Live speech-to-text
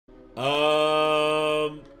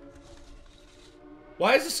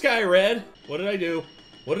Why is the sky red? What did I do?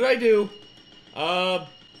 What did I do? I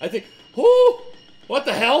think... Whoo! What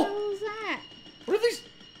the hell? What was that? What are these?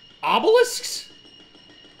 Obelisks?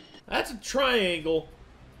 That's a triangle.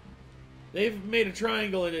 They've made a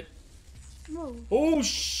triangle in it. Whoa. Oh,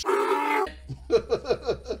 shit!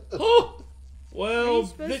 Oh! Well, are you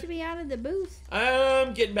supposed to be out of the booth?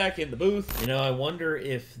 I'm getting back in the booth. You know, I wonder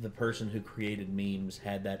if the person who created memes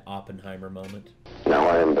had that Oppenheimer moment. Now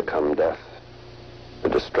I am become death, the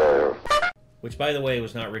destroyer. Which, by the way,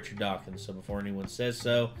 was not Richard Dawkins, so before anyone says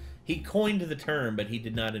so, he coined the term, but he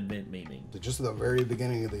did not invent memeing. Just at the very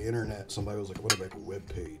beginning of the internet, somebody was like, I want to make a web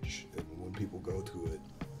page, and when people go to it,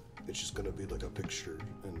 it's just going to be like a picture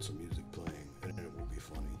and some music playing, and it will be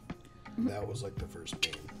funny. That was like the first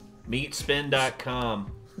meme.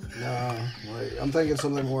 Meatspin.com. Nah, like, I'm thinking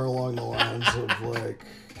something more along the lines of like,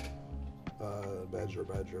 badger,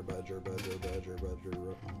 badger, badger, badger, badger, badger,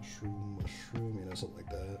 mushroom, mushroom, you know, something like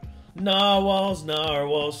that. Narwhals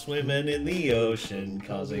swimming in the ocean,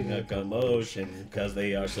 causing a commotion, because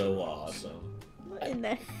they are so awesome. What in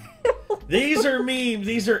the These are memes.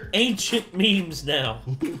 These are ancient memes now.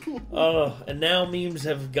 And now memes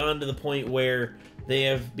have gone to the point where they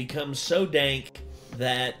have become so dank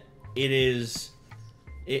that it's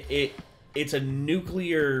a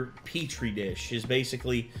nuclear petri dish. Is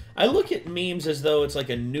basically, I look at memes as though it's like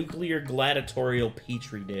a nuclear gladiatorial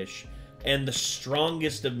petri dish, and the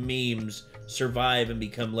strongest of memes survive and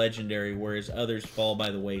become legendary, whereas others fall by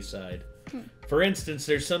the wayside. For instance,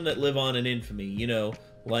 there's some that live on in infamy, you know,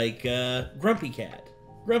 like Grumpy Cat.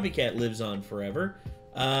 Grumpy Cat lives on forever.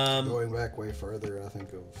 Going back way further, I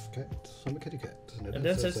think of Cat. I'm a kitty cat.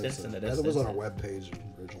 That was on a web page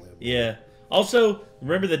originally. Yeah. Also,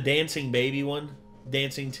 remember the dancing baby one?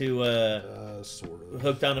 Dancing to sort of.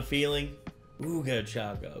 Hooked on a Feeling? Ooga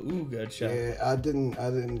chaga, ooga chaga. Yeah, I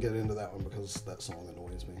didn't get into that one because that song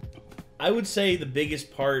annoys me. I would say the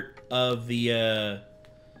biggest part of the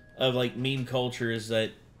of like meme culture is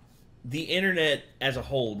that the internet as a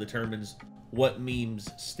whole determines what memes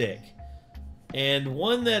stick. And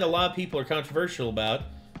one that a lot of people are controversial about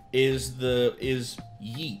is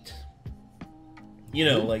yeet. You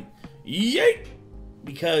know, like yeet,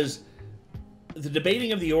 because the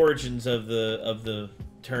debating of the origins of the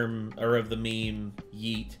term or of the meme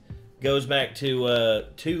yeet goes back to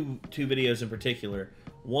two videos in particular.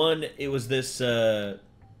 One, it was these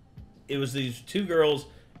two girls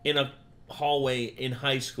in a hallway in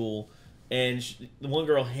high school, and the one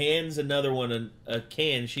girl hands another one a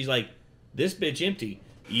can. She's like, "This bitch empty."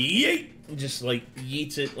 Yeet! And just like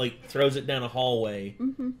yeets it, like throws it down a hallway,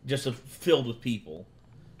 just filled with people,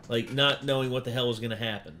 like not knowing what the hell was going to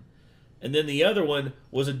happen. And then the other one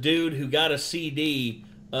was a dude who got a CD.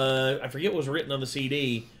 I forget what was written on the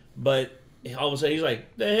CD, but all of a sudden he's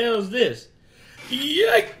like, "The hell is this?"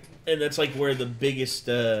 Yeet! And that's like where the biggest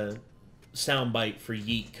soundbite for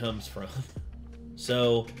yeet comes from.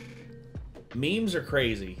 So memes are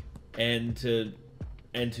crazy, and to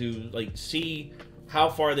like see how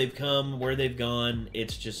far they've come, where they've gone,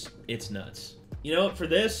 it's nuts. You know what, for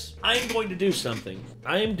this, I am going to do something.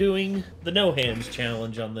 I am doing the no hands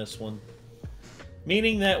challenge on this one.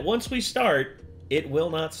 Meaning that once we start, it will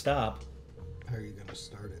not stop. How are you gonna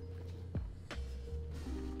start it?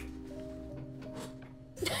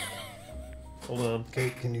 Hold on.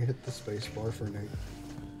 Kate, can you hit the space bar for Nate?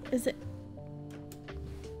 Is it?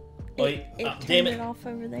 Wait, damn it! Off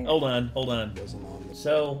over there. Hold on. Wasn't on.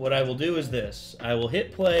 So what I will do is this: I will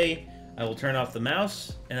hit play. I will turn off the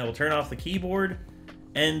mouse, and I will turn off the keyboard,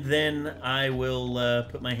 and then I will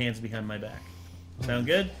put my hands behind my back. Sound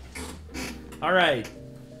good? All right.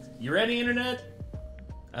 You ready, Internet?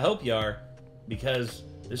 I hope you are, because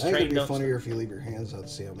this train I think it'd don't... be funnier if you leave your hands out to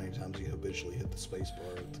see how many times you habitually hit the space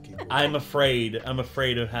bar at the keyboard. I'm afraid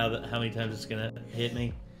of how many times it's gonna hit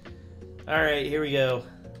me. All right, here we go.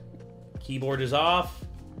 Keyboard is off.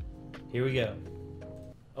 Here we go.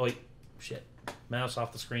 Oh wait, shit. Mouse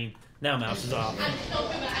off the screen. Now mouse is off. Oh,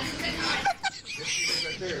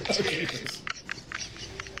 Jesus.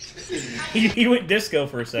 He went disco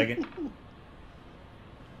for a second.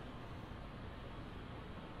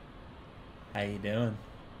 How you doing?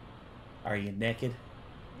 Are you naked?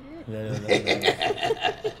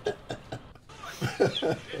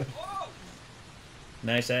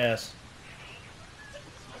 Nice ass.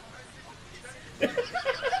 Oh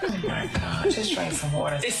my God, just drink some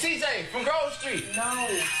water. It's CJ from Grove Street.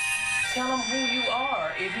 No. Tell them who you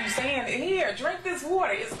are. If you saying, here, drink this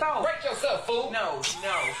water. It's cold. Break yourself, fool. No.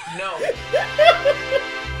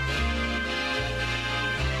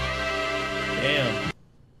 Damn.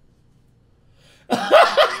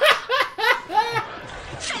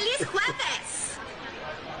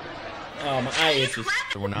 eye itches.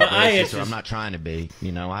 We're not My eye racist, itches. or I'm not trying to be.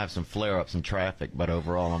 You know, I have some flare-ups in traffic, but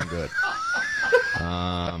overall I'm good.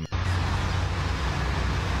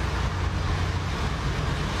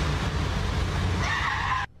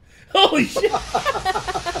 Holy shit!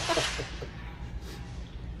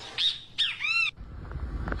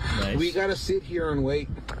 Nice. We gotta sit here and wait.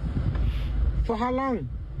 For how long?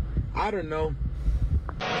 I don't know.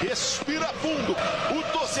 Respira fundo. O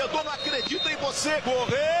torcedor não acredita em você.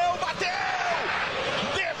 Correu, bateu!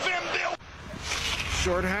 Defendeu!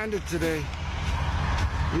 Short-handed today.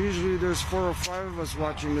 Usually there's 4 or 5 of us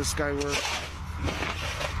watching this guy work.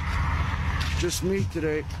 Just me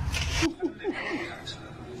today.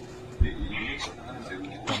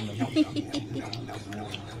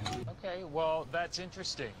 Okay, well, that's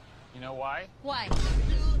interesting. You know why? Why?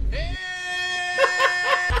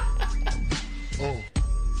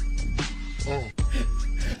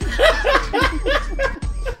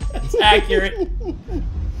 It's accurate.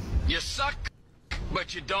 You suck,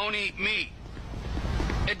 but you don't eat meat.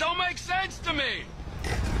 It don't make sense to me.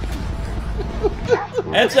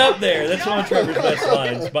 That's up there. That's one of Trevor's best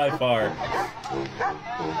lines by far.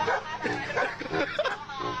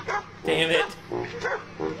 Damn it.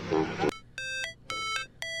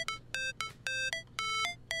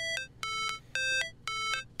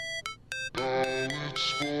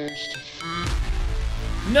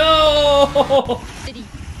 No!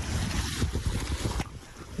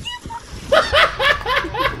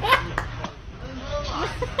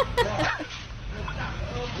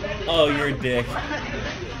 Oh, you're a dick.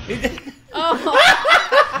 Oh.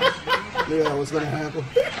 Yeah, what's gonna happen?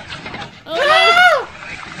 Oh.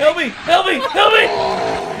 Help me! Help me! Help me!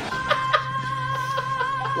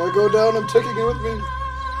 Do I go down? I'm taking it with me.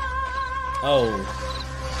 Oh.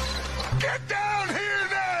 Get down here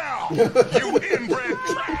now! You inbred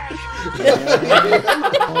trash!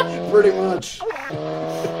 Pretty much.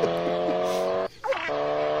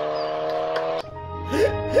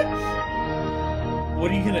 What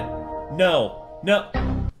are you gonna... No. No.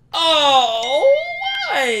 Oh,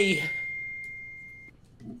 why?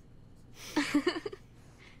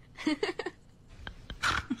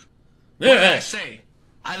 What did I say?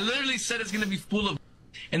 I literally said it's gonna be full of,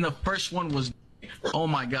 and the first one was, oh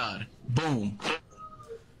my god, boom.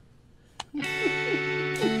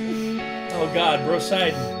 Oh god,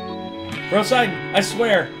 Brosidon. Brosidon, I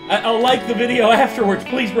swear, I'll like the video afterwards.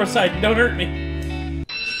 Please, Brosidon, don't hurt me.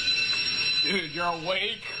 Dude, you're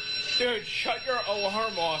awake? Dude, shut your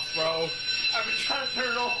alarm off, bro. I've been trying to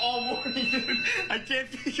turn it off all morning, dude. I can't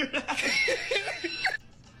figure it out.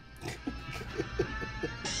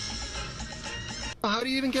 How do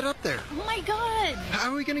you even get up there? Oh my god!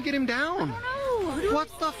 How are we gonna get him down? I don't know. What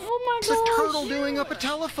the f*** Oh is my a gosh. turtle doing up a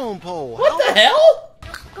telephone pole? What the hell?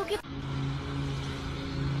 Go get.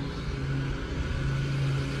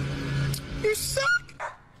 You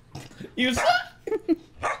suck! You suck.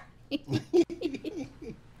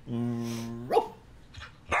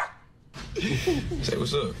 Say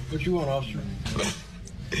what's up. What you want, officer?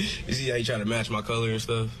 You see how you try to match my color and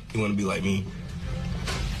stuff? You wanna be like me?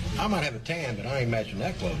 I might have a tan, but I ain't matching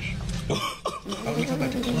that close. Oh, we talking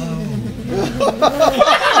about the clothes.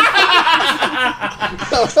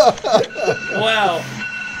 Wow.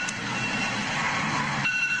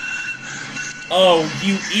 Oh,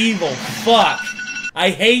 you evil fuck. I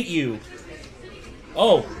hate you.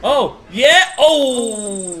 Oh, oh, yeah,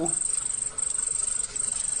 oh.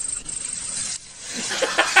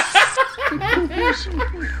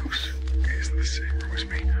 Somebody else is in the same room as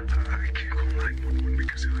me. I can't call 911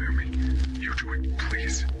 because he'll hear me. You do it,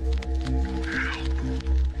 please. Help.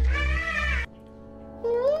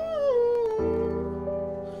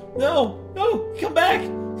 No, no, come back,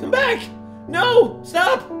 come back. No,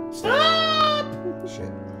 stop, stop.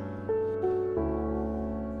 Shit.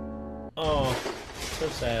 Oh, so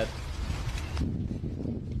sad.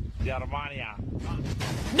 Germania.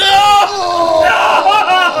 No! No!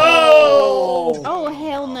 Oh,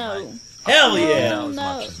 hell no. Hell yeah. Hell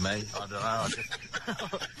no. Me, I don't know.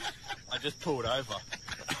 I just pulled over.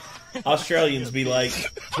 Australians be like,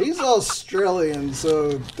 He's Australian,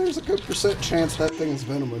 so there's a good % chance that thing's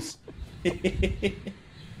venomous.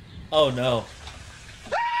 oh no.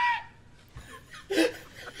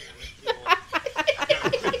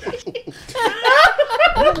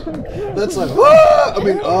 That's like, ah! I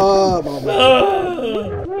mean,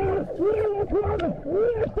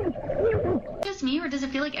 Just me, or does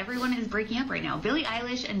it feel like everyone is breaking up right now? Billie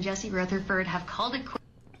Eilish and Jesse Rutherford have called it quits.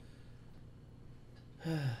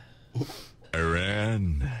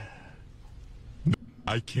 Iran.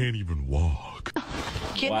 I can't even walk.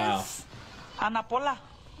 Wow. Ana Paula.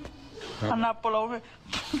 Ana Paula.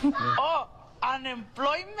 Oh,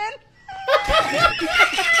 unemployment?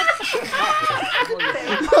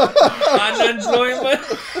 Unemployment.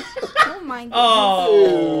 Oh my god.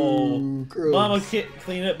 Oh, gross. Mama,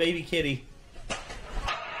 clean up baby kitty.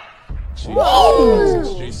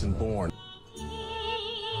 Whoa! Jason Bourne.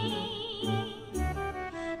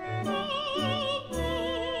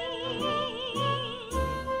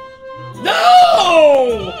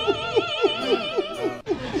 No!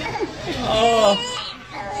 Oh.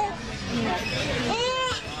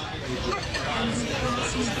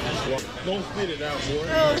 Don't spit it out, boy.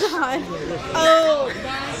 Oh god.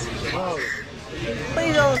 Oh.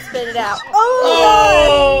 Please don't spit it out.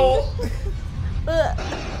 Oh. Ugh.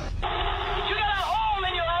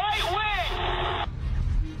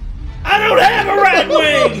 I don't have a right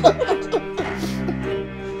wing!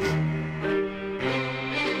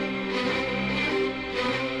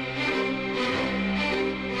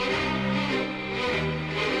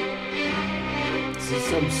 This is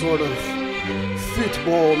some sort of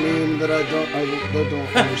football meme that I don't understand.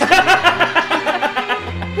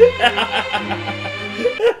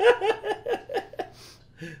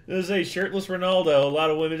 This is a shirtless Ronaldo. A lot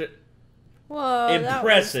of women. Whoa,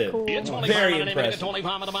 impressive. Cool. Very impressive. This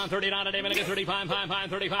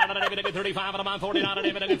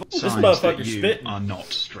motherfucker spitting. Are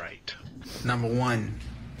not straight. Number one,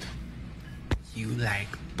 you like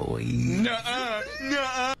boys. Nuh-uh,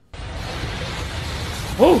 nuh-uh.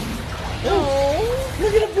 Oh! Oh!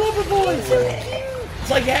 Look at the blubber boys!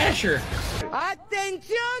 It's like Asher.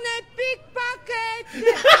 Attenzione, pickpocket!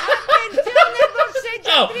 Attenzione,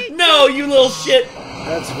 Oh, no, you little shit!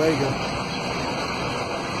 That's Vega.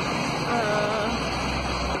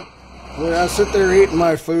 When I sit there eating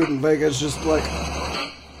my food and Vega's just like...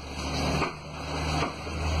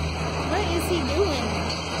 What is he doing?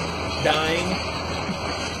 Dying.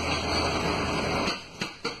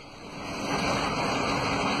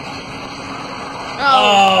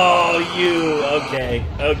 Oh, you. Okay,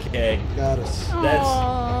 okay. Got us. That's...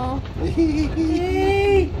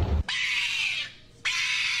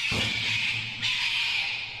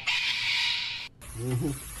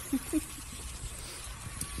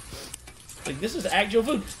 Like, this is actual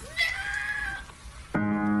food.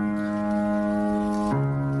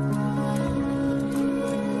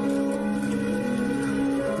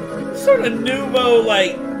 What sort of nouveau,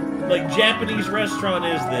 like Japanese restaurant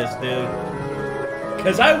is this, dude?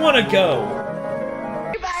 Because I want to go.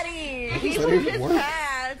 Everybody! He was his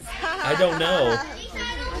pants. I don't know.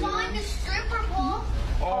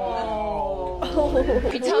 Oh.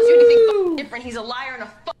 If he tells you anything different, he's a liar and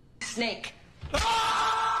a snake.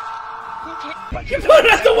 You put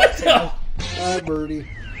it out the window! Hi, Birdie.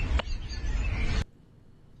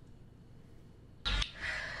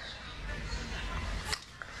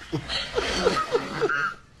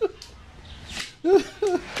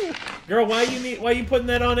 Girl, why you putting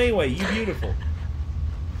that on anyway? You beautiful.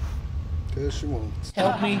 Cause she won't.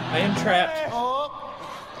 Help me, I am trapped.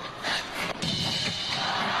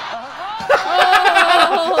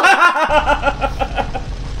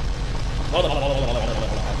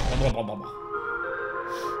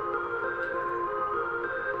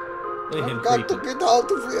 Look at him Got to creeping. get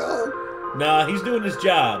out of here. Nah, he's doing his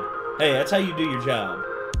job. Hey, that's how you do your job.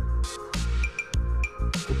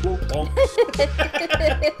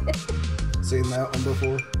 Seen that one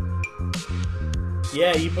before?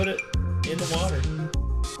 Yeah, you put it in the water.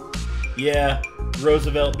 Yeah,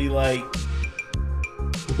 Roosevelt be like,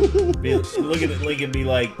 look at Lincoln be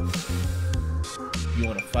like, you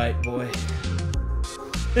want to fight, boy?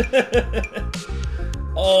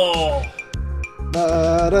 Oh.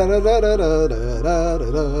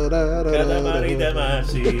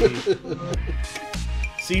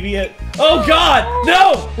 CBS. Oh God!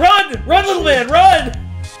 No! Run! Run, little man! Run!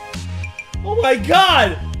 Oh my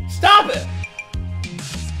God! Stop it!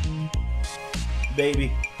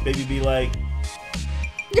 Baby be like.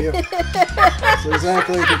 Yep. That's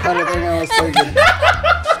exactly the kind of thing I was thinking.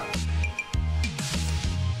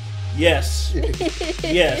 Yes.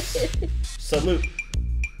 Yes. Salute.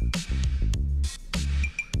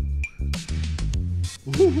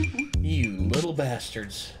 You little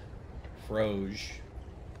bastards. Froge.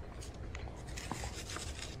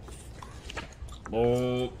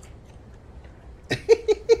 Oh.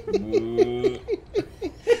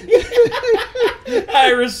 I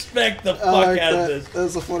respect the fuck out of this.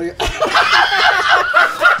 That's a funny.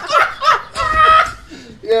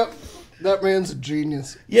 Yep, that man's a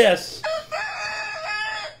genius. Yes.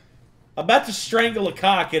 I'm about to strangle a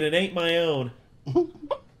cock and it ain't my own.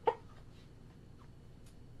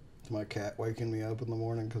 It's my cat waking me up in the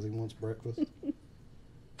morning because he wants breakfast.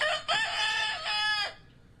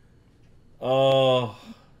 Oh.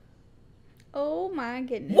 Oh my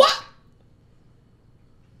goodness. What?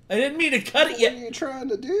 I didn't mean to cut it yet. What are you trying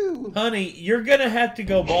to do? Honey, you're going to have to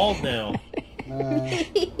go bald now.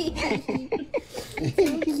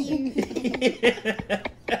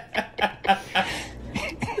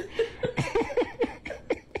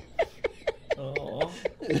 Oh.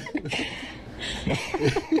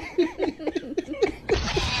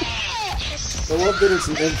 I love that it's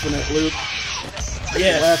an infinite loop.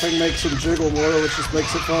 Yes. Laughing makes him jiggle more, which just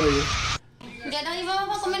makes it funnier.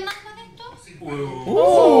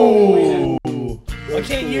 Ooh. Why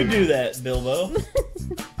can't you do that, Bilbo?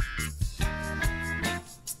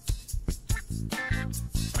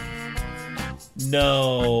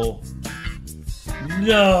 No.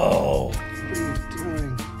 No.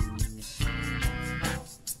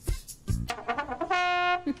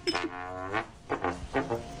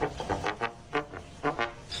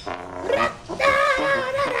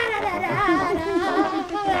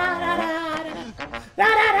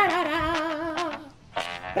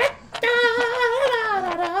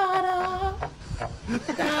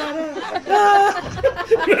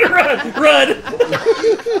 Run!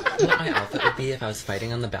 What my outfit would be if I was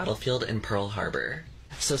fighting on the battlefield in Pearl Harbor.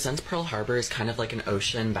 So since Pearl Harbor is kind of like an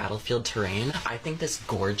ocean battlefield terrain, I think this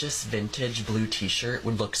gorgeous vintage blue t-shirt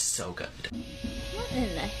would look so good. What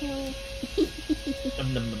in the hell?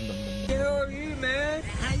 Who are you, man?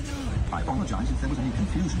 How you doing? I apologize if there was any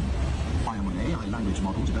confusion. I am an AI language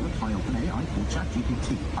model developed by OpenAI called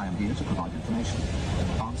ChatGPT. I am here to provide information,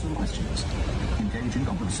 answer questions, engage in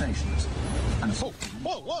conversations, and so...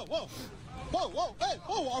 Whoa, whoa, whoa! Whoa, whoa, hey,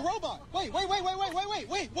 whoa, a robot! Wait!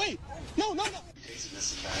 No!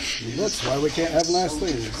 That's why we can't have nice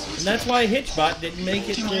things. And that's why Hitchbot didn't make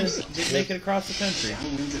it across the country.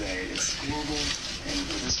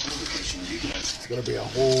 It's gonna be a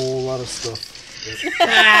whole lot of stuff.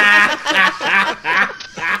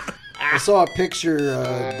 I saw a picture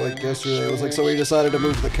like yesterday. It was like somebody decided to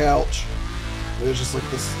move the couch. It was just like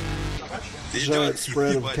this giant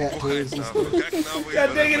spread of tattoos and stuff.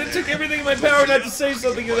 God dang it, it took everything in my power not to say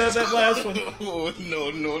something about that last one. Oh,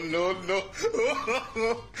 no.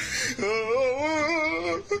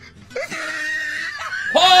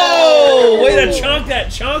 Oh! Way to chunk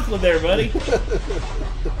that chocolate there, buddy.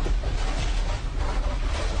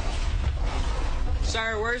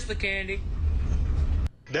 Sir, where's the candy?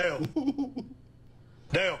 Down.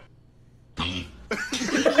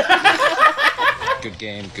 Good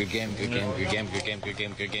game.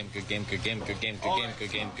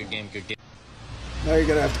 Now you're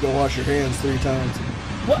gonna have to go wash your hands 3 times.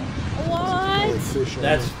 What? What?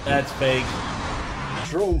 That's fake.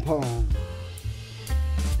 Drone pong.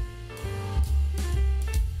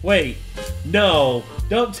 Wait, no,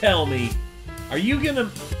 don't tell me. Are you gonna...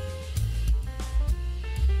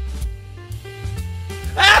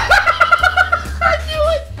 I knew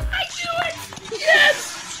it!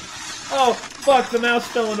 Yes! Oh, fuck, the mouse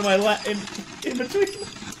fell into my in between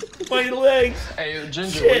my legs. Hey,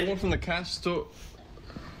 Ginger, Shit. what do you want from the cash store?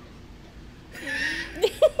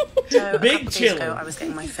 So Big days ago, chillin'. I was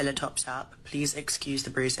getting my filler tops up. Please excuse the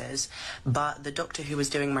bruises. But the doctor who was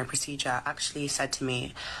doing my procedure actually said to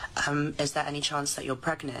me, is there any chance that you're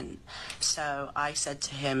pregnant? So I said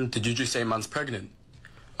to him, Did you just say man's pregnant?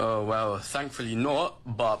 Oh, well, thankfully not,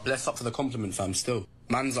 but bless up for the compliment, fam, still.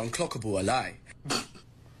 Man's unclockable, a lie.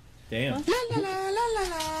 Damn.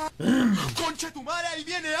 Concha tu madre, ahí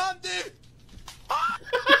viene Andy!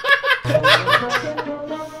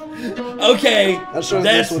 Okay, I showed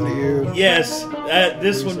that's this one to you. Yes,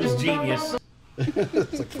 this one was genius.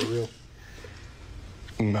 It's like for real.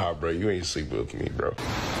 Nah, bro, you ain't sleep with me, bro.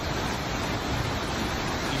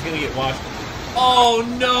 He's gonna get washed. Oh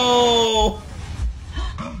no!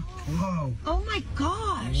 Whoa. Oh my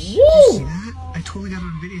gosh. Woo! Did you see that? I totally got it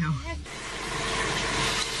on video.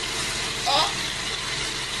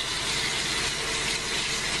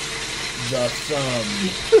 The thumb.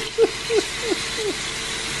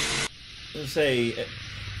 Let's say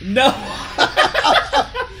no.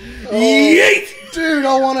 Yeet! Dude,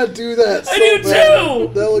 I want to do that. So I do bad.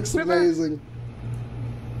 too. That looks amazing.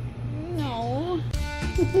 No.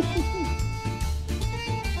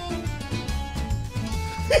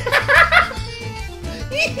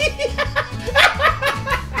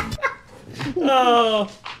 Oh.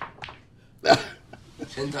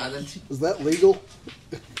 Is that legal?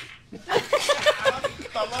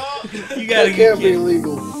 You gotta That can't be get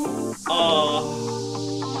legal.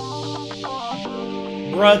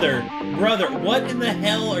 Brother, what in the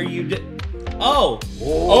hell are you doing? Oh.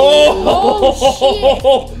 Oh,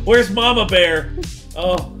 Where's Mama Bear?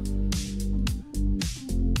 Oh.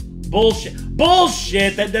 Bullshit.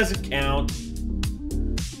 Bullshit. That doesn't count.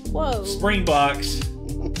 Whoa. Springboks.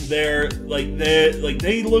 They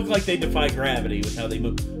look like they defy gravity with how they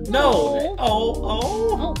move. No.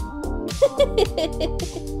 Oh.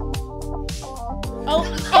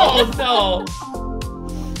 Oh no.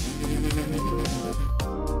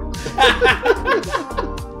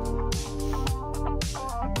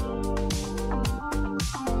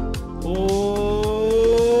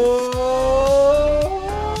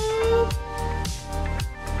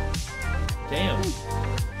 Damn.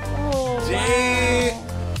 Oh, damn.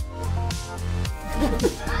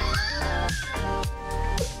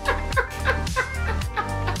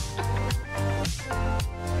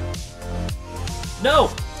 No.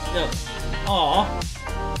 No. Aw.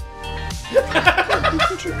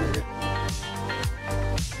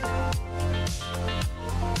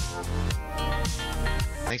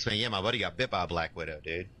 Thanks, man. Yeah, my buddy got bit by a black widow,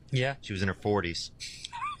 dude. Yeah. She was in her 40s.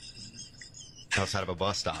 Outside of a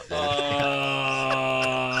bus stop, dude.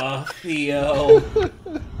 Theo.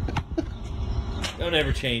 Don't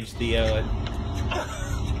ever change Theo.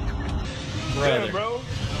 Brother. Damn, bro.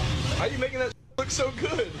 How you making that look so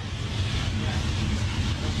good?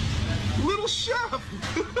 Little chef.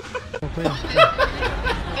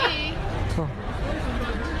 Hey.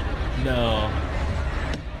 No.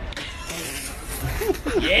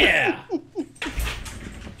 Yeah.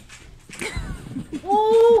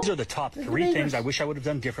 These are the top 3 things I wish I would have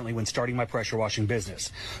done differently when starting my pressure washing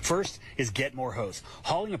business. First is get more hose.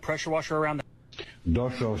 Hauling a pressure washer around the...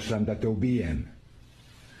 Došao sam da te ubijem.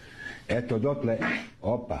 Eto dotle,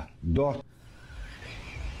 opa, do...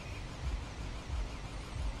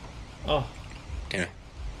 Oh. Yeah.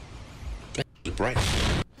 That's bright.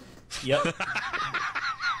 Yep.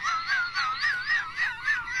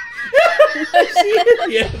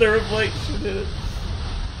 Yeah, the reflection did it.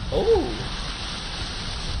 Oh.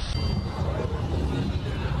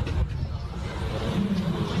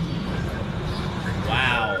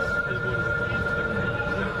 Wow.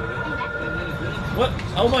 What?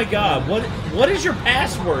 Oh my God! What is your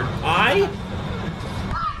password?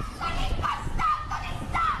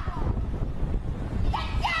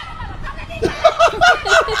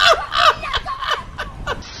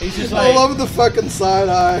 He's just like, I love the fucking side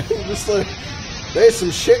eye. Just like, there's some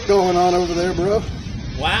shit going on over there, bro.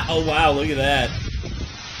 Wow! Oh wow! Look at that.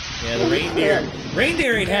 Yeah, the reindeer.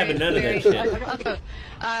 Reindeer ain't having none of that shit.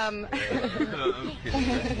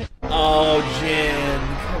 Oh, Jen,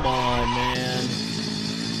 come on, man.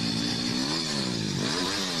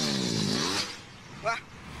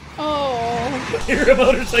 Oh. Your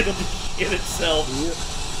motorcycle just hit itself.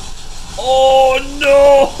 Oh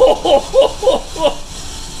no! Oh.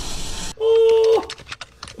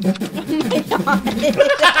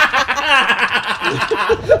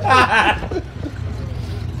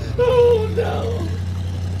 Oh no!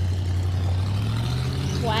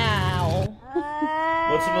 Wow.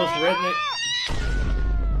 What's the most redneck?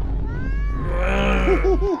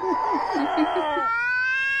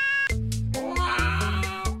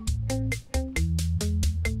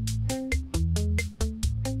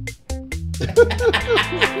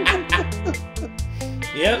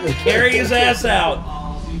 Yep, carry his ass out.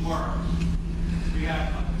 We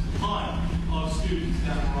have a ton of students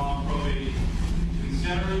that were on probation. In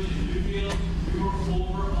Centeridge and Newfield, we were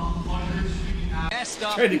over 100 student athletes.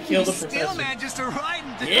 Trying to kill the professor. Still managed to ride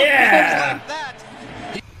and Yeah! like that.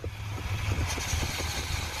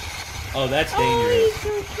 Oh, that's dangerous.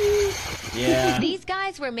 So cute. Yeah. These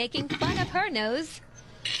guys were making fun of her nose.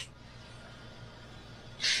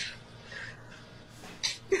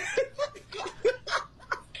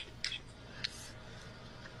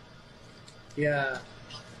 Yeah.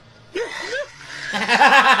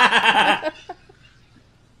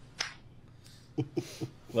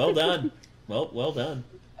 Well done. Well done.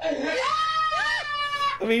 I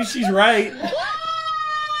mean, she's right.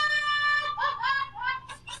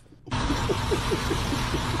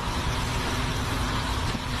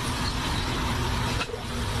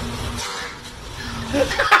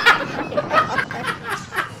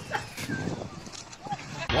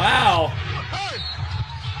 Wow.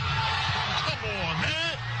 Come on,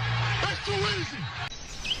 man. That's too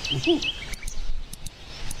easy.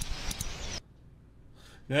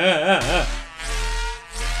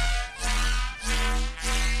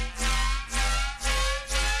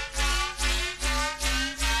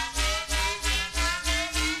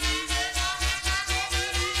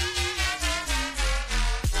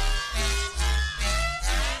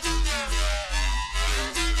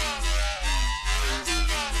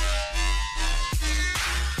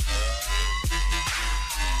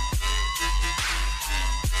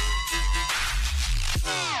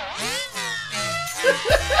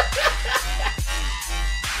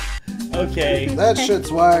 Okay. That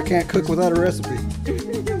shit's why I can't cook without a recipe.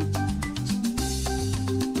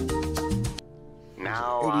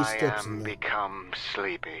 Now I am become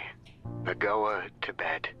sleepy. The goer to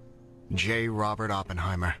bed. J. Robert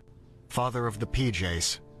Oppenheimer, father of the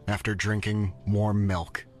PJs, after drinking warm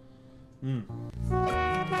milk.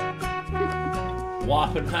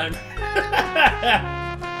 Wappenheimer.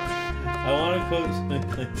 I want to quote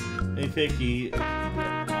a picky.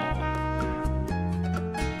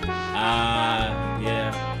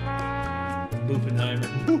 Yeah. Boopenheimer.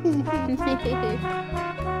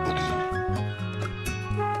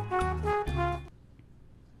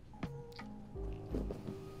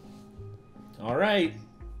 All right.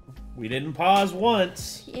 We didn't pause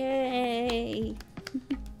once. Yay.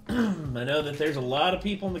 I know that there's a lot of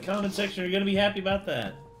people in the comment section who are going to be happy about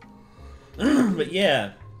that. But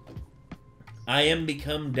yeah. I am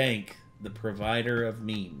become dank, the provider of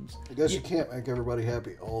memes. I guess you can't make everybody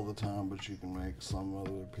happy all the time, but you can make some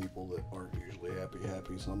other people that aren't usually happy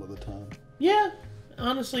some of the time. Yeah.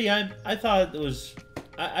 Honestly, I thought it was...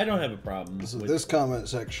 I don't have a problem. So with this comment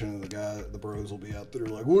section, the bros will be out there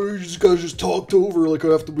like, well, you guys just talked over like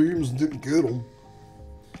half the memes and didn't get them.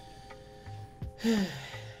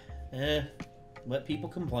 Let people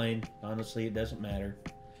complain. Honestly, it doesn't matter.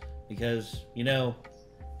 Because, you know,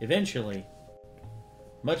 eventually,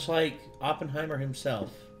 much like Oppenheimer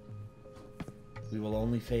himself, we will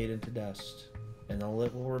only fade into dust. And all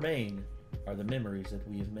that will remain are the memories that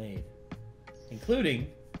we have made. Including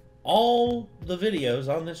all the videos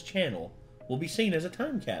on this channel will be seen as a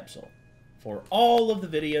time capsule for all of the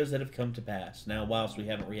videos that have come to pass. Now, whilst we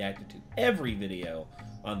haven't reacted to every video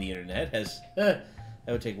on the internet, that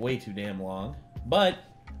would take way too damn long, but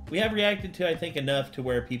we have reacted to, I think, enough to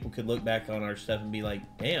where people could look back on our stuff and be like,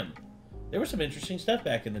 damn, there was some interesting stuff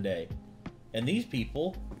back in the day. And these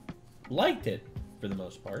people liked it, for the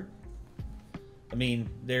most part. I mean,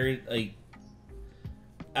 they're, like,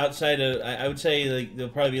 outside of, I would say, like, they'll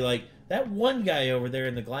probably be like, that one guy over there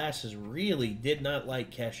in the glasses really did not like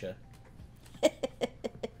Kesha.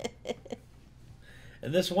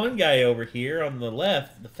 And this one guy over here on the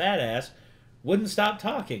left, the fat ass, wouldn't stop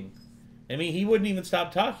talking. I mean, he wouldn't even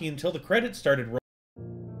stop talking until the credits started rolling.